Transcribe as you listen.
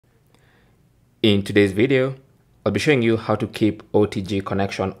In today's video, I'll be showing you how to keep OTG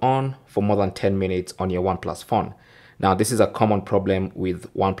connection on for more than 10 minutes on your OnePlus phone. Now, this is a common problem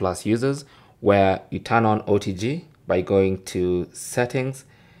with OnePlus users where you turn on OTG by going to Settings,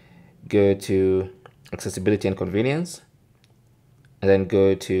 go to Accessibility and Convenience, and then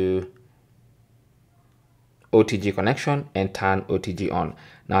go to OTG connection and turn OTG on.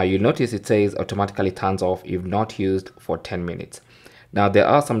 Now, you'll notice it says automatically turns off if not used for 10 minutes. Now, there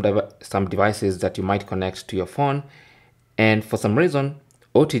are some devices that you might connect to your phone, and for some reason,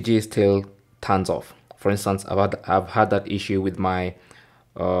 OTG still turns off. For instance, I've had that issue with my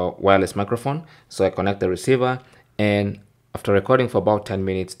wireless microphone. So I connect the receiver, and after recording for about 10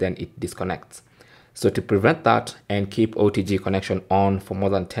 minutes, then it disconnects. So to prevent that and keep OTG connection on for more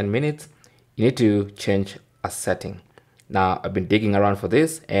than 10 minutes, you need to change a setting. Now, I've been digging around for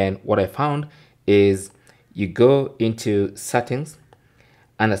this, and what I found is you go into Settings,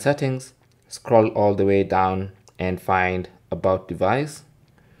 under Settings, scroll all the way down and find About Device,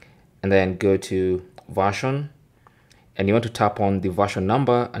 and then go to Version, and you want to tap on the version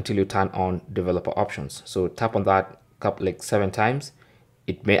number until you turn on Developer Options. So tap on that like 7 times.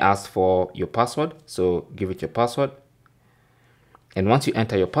 It may ask for your password, so give it your password. And once you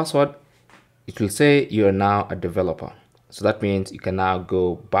enter your password, it will say you are now a developer. So that means you can now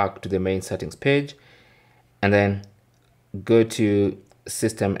go back to the main settings page and then go to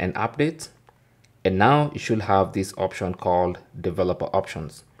System and Updates. And now you should have this option called Developer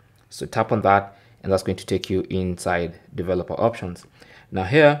Options. So tap on that, and that's going to take you inside Developer Options. Now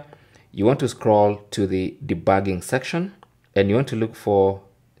here, you want to scroll to the debugging section, and you want to look for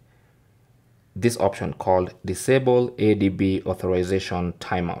this option called Disable ADB Authorization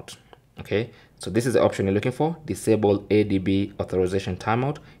Timeout. Okay, so this is the option you're looking for, Disable ADB Authorization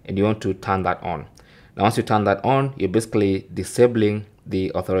Timeout, and you want to turn that on. Now, once you turn that on, you're basically disabling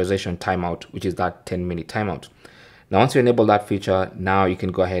the authorization timeout, which is that 10-minute timeout. Now, once you enable that feature, now you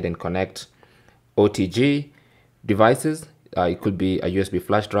can go ahead and connect OTG devices. It could be a USB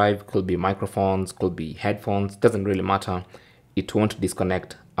flash drive, could be microphones, could be headphones, doesn't really matter. It won't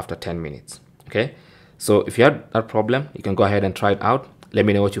disconnect after 10 minutes. Okay, so if you had that problem, you can go ahead and try it out. Let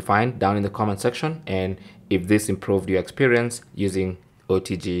me know what you find down in the comment section, and if this improved your experience using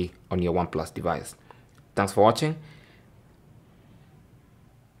OTG on your OnePlus device. Thanks for watching,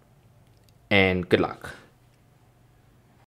 and good luck.